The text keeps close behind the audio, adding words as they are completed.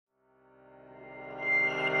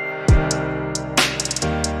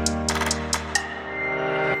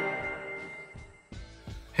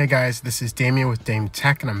Hey guys, this is Damien with Dame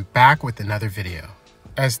Tech and I'm back with another video.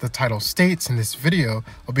 As the title states, in this video,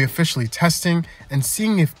 I'll be officially testing and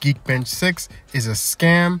seeing if Geekbench 6 is a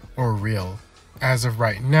scam or real. As of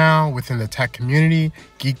right now, within the tech community,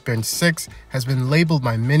 Geekbench 6 has been labeled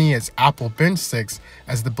by many as Apple Bench 6,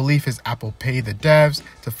 as the belief is Apple paid the devs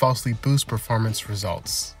to falsely boost performance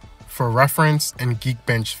results. For reference, in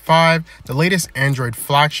Geekbench 5, the latest Android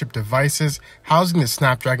flagship devices housing the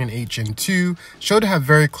Snapdragon 8 Gen 2 show to have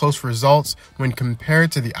very close results when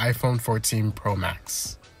compared to the iPhone 14 Pro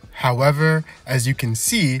Max. However, as you can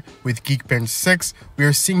see, with Geekbench 6, we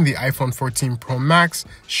are seeing the iPhone 14 Pro Max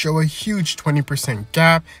show a huge 20%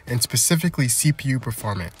 gap in specifically CPU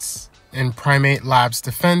performance. In Primate Labs'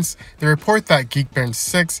 defense, they report that Geekbench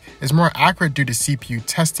 6 is more accurate due to CPU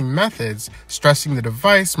testing methods, stressing the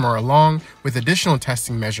device more along with additional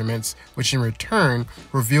testing measurements, which in return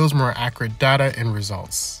reveals more accurate data and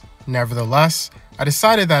results. Nevertheless, I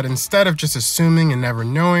decided that instead of just assuming and never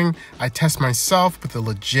knowing, I test myself with a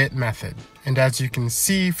legit method. And as you can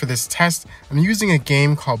see, for this test, I'm using a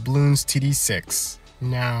game called Bloons TD 6.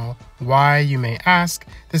 Now, why, you may ask?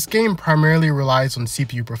 This game primarily relies on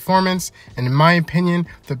CPU performance, and in my opinion,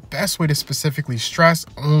 the best way to specifically stress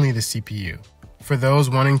only the CPU. For those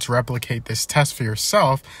wanting to replicate this test for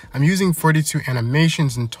yourself, I'm using 42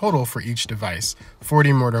 animations in total for each device,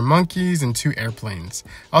 40 mortar monkeys and 2 airplanes.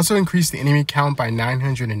 I also increased the enemy count by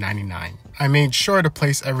 999. I made sure to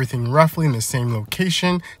place everything roughly in the same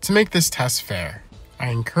location to make this test fair. I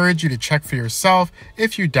encourage you to check for yourself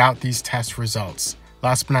if you doubt these test results.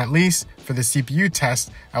 Last but not least, for the CPU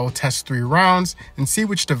test, I will test 3 rounds and see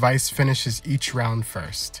which device finishes each round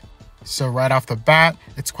first. So right off the bat,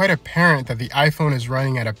 it's quite apparent that the iPhone is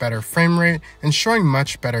running at a better frame rate and showing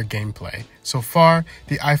much better gameplay. So far,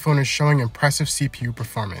 the iPhone is showing impressive CPU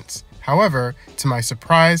performance. However, to my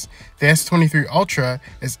surprise, the S23 Ultra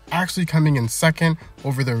is actually coming in second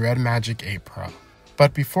over the RedMagic 8 Pro.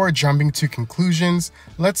 But before jumping to conclusions,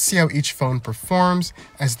 let's see how each phone performs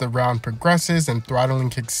as the round progresses and throttling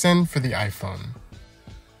kicks in for the iPhone.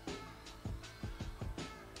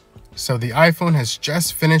 So the iPhone has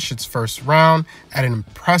just finished its first round at an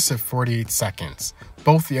impressive 48 seconds.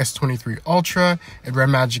 Both the S23 Ultra and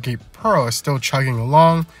RedMagic 8 Pro are still chugging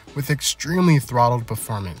along with extremely throttled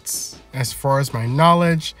performance. As far as my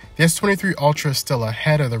knowledge, the S23 Ultra is still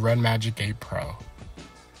ahead of the RedMagic 8 Pro.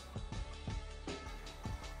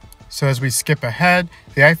 So as we skip ahead,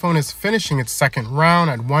 the iPhone is finishing its second round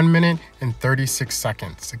at 1 minute and 36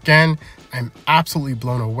 seconds. Again, I'm absolutely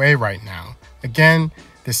blown away right now. Again,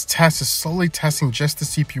 this test is solely testing just the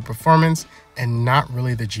CPU performance and not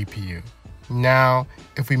really the GPU. Now,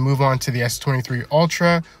 if we move on to the S23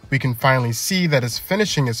 Ultra, we can finally see that it's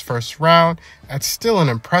finishing its first round at still an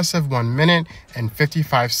impressive 1 minute and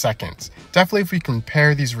 55 seconds. Definitely if we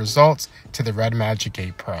compare these results to the RedMagic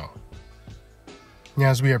 8 Pro. Now,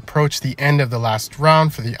 as we approach the end of the last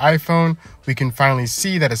round for the iPhone, we can finally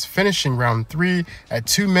see that it's finishing round 3 at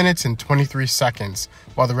 2 minutes and 23 seconds,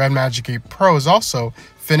 while the RedMagic 8 Pro is also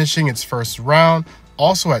finishing its first round,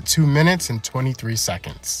 also at 2 minutes and 23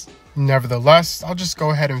 seconds. Nevertheless, I'll just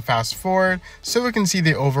go ahead and fast forward so we can see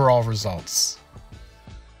the overall results.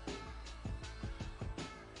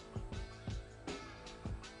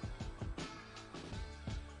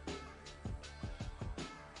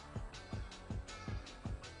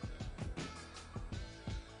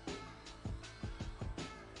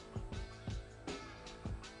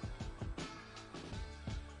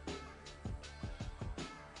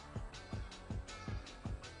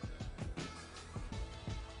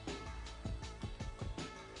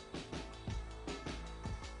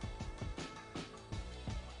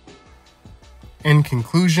 In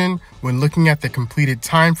conclusion, when looking at the completed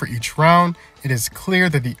time for each round, it is clear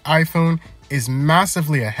that the iPhone is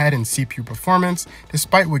massively ahead in CPU performance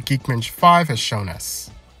despite what Geekbench 5 has shown us.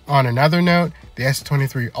 On another note, the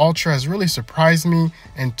S23 Ultra has really surprised me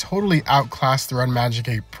and totally outclassed the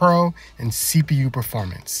RedMagic 8 Pro in CPU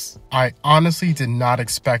performance. I honestly did not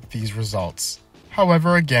expect these results.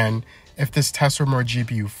 However, again, if this test were more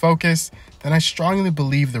GPU focused, then I strongly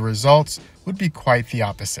believe the results would be quite the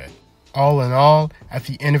opposite. All in all, at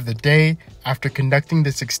the end of the day, after conducting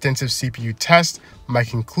this extensive CPU test, my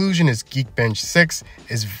conclusion is Geekbench 6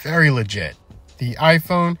 is very legit. The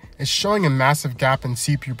iPhone is showing a massive gap in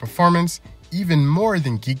CPU performance, even more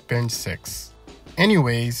than Geekbench 6.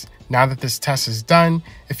 Anyways, now that this test is done,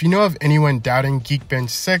 if you know of anyone doubting Geekbench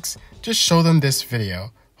 6, just show them this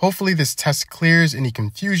video. Hopefully this test clears any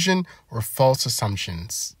confusion or false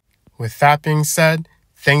assumptions. With that being said,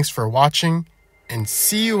 thanks for watching, and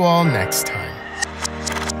see you all next time.